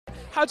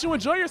How'd you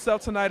enjoy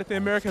yourself tonight at the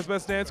America's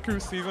Best Dance Crew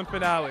season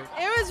finale?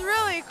 It was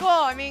really cool.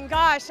 I mean,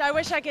 gosh, I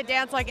wish I could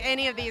dance like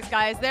any of these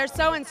guys. They're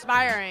so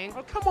inspiring.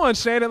 Oh, come on,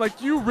 Shannon.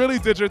 Like, you really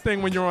did your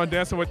thing when you were on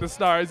Dancing with the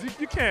Stars.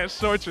 You can't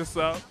short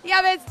yourself.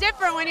 Yeah, but it's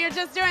different when you're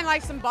just doing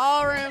like some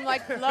ballroom,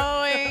 like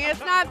flowing. It's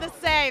not the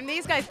same.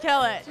 These guys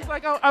kill it. She's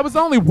like, oh, I was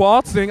only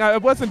waltzing. I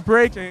wasn't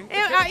breaking.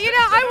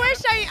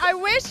 I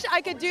wish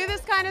I could do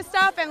this kind of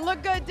stuff and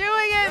look good doing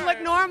it and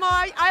look normal.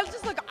 I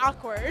just look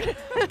awkward.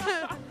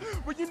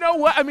 But you know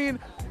what? I mean,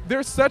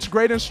 they're such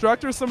great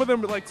instructors. Some of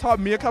them like taught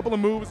me a couple of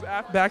moves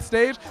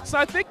backstage. So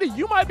I think that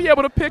you might be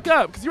able to pick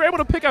up, because you're able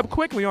to pick up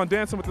quickly on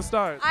Dancing with the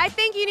Stars. I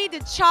think you need to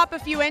chop a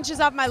few inches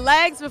off my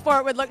legs before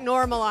it would look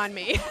normal on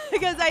me.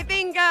 Because I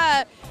think,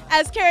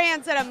 as Carrie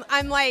Ann said,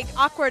 I'm like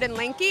awkward and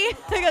lanky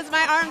because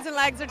my arms and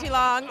legs are too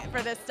long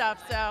for this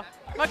stuff. So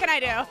what can I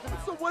do?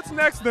 So what's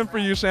next then for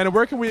you, Shannon?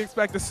 Where can we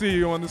expect to see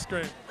you on the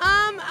screen?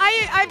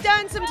 I've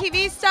done some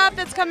TV stuff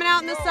that's coming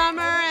out in the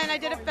summer, and I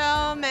did a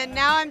film, and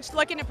now I'm just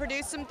looking to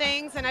produce some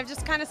things, and I've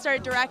just kind of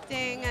started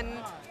directing and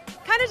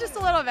kind of just a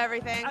little of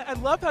everything. I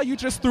love how you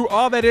just threw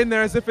all that in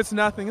there as if it's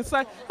nothing. It's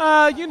like,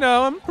 you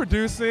know, I'm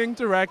producing,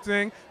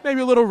 directing,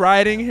 maybe a little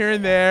writing here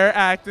and there,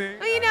 acting.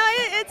 Well, you know,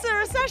 it's a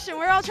recession.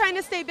 We're all trying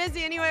to stay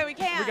busy any way we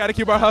can. We got to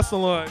keep our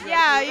hustle on.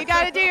 Yeah, you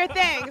got to do your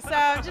thing, so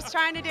I'm just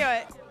trying to do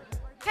it.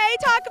 Hey,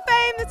 Talk of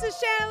Fame, this is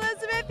Shannon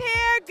Elizabeth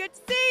here. Good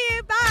to see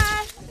you.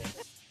 Bye.